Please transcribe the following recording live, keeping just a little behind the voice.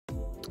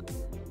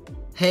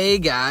Hey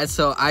guys,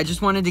 so I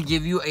just wanted to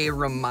give you a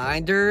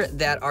reminder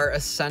that our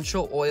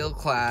essential oil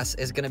class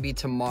is going to be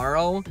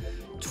tomorrow,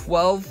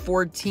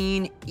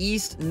 1214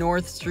 East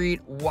North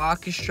Street,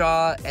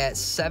 Waukesha at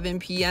 7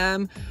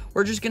 p.m.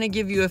 We're just going to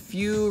give you a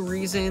few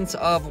reasons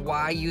of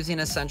why using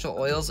essential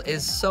oils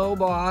is so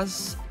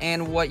boss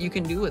and what you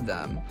can do with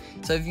them.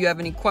 So if you have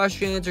any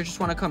questions or just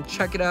want to come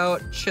check it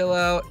out, chill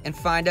out, and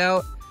find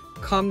out,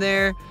 come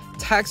there.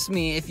 Text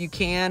me if you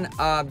can,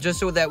 just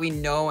so that we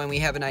know and we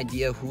have an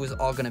idea who's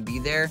all going to be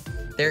there.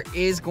 There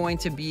is going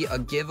to be a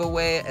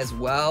giveaway as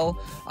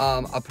well,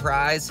 a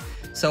prize.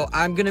 So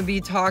I'm going to be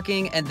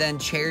talking, and then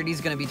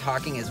Charity's going to be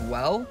talking as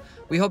well.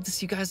 We hope to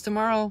see you guys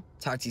tomorrow.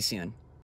 Talk to you soon.